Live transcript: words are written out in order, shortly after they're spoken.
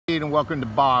And welcome to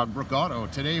Bog Brook Auto.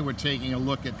 Today we're taking a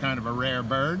look at kind of a rare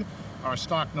bird, our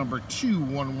stock number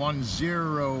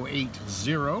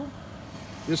 211080.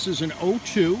 This is an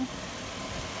 02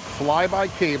 fly-by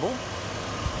cable.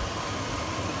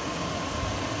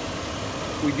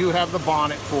 We do have the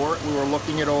bonnet for it. We were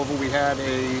looking it over. We had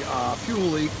a fuel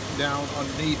leak down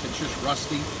underneath. It's just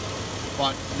rusty.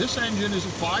 But this engine is a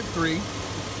 5.3.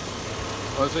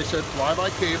 As I said, fly-by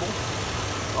cable.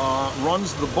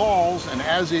 Runs the balls, and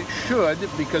as it should,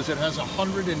 because it has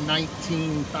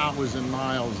 119,000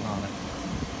 miles on it.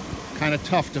 Kind of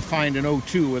tough to find an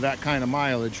 02 with that kind of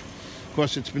mileage. Of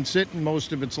course, it's been sitting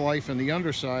most of its life, and the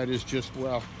underside is just,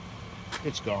 well,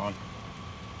 it's gone.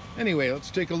 Anyway,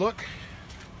 let's take a look.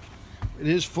 It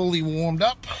is fully warmed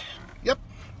up. Yep.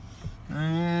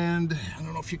 And I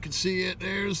don't know if you can see it.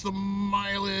 There's the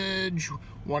mileage.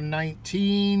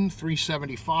 119,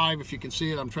 375. If you can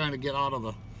see it, I'm trying to get out of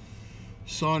the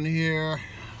sun here.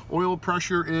 Oil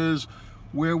pressure is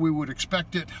where we would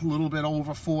expect it, a little bit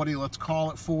over 40. Let's call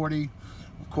it 40.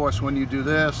 Of course, when you do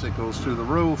this, it goes through the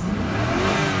roof.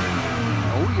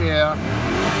 Oh yeah.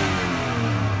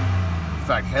 In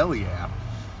fact, hell yeah.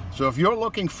 So if you're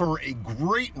looking for a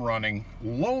great running,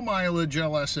 low mileage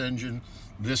LS engine,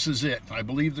 this is it. I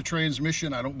believe the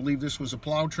transmission, I don't believe this was a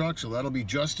plow truck, so that'll be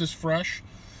just as fresh.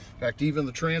 In fact, even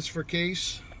the transfer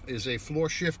case is a floor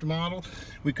shift model.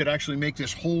 We could actually make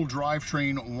this whole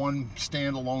drivetrain one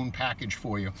standalone package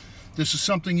for you. This is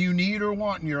something you need or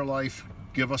want in your life,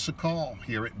 give us a call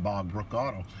here at Bog Brook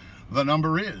Auto. The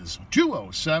number is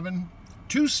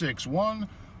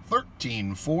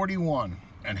 207-261-1341,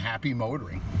 and happy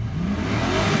motoring.